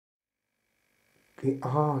the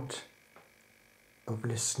art of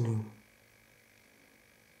listening.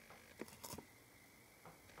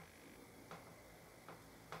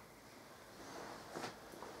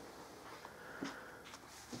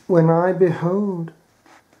 When I behold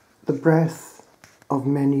the breath of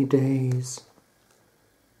many days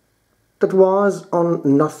that was on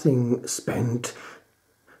nothing spent,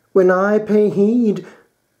 when I pay heed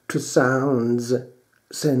to sounds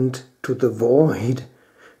sent to the void,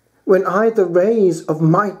 when I the rays of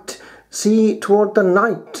might see toward the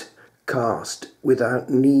night cast without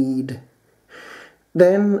need,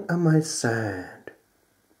 then am I sad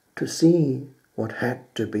to see what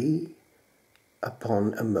had to be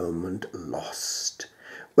upon a moment lost,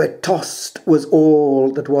 where tossed was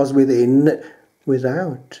all that was within,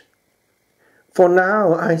 without. For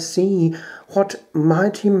now I see what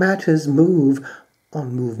mighty matters move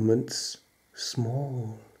on movements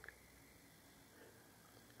small.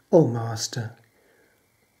 O Master,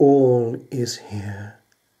 all is here.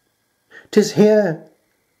 'Tis here,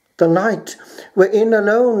 the light, wherein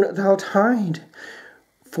alone thou'lt hide,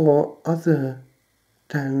 for other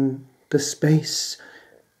than the space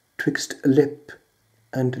twixt lip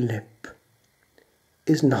and lip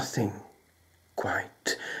is nothing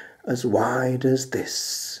quite as wide as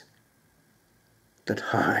this that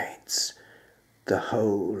hides the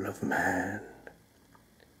whole of man.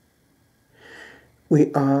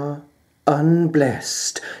 We are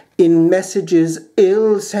unblessed in messages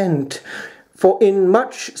ill sent, for in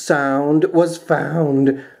much sound was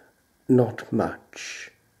found not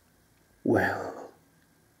much well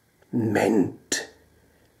meant.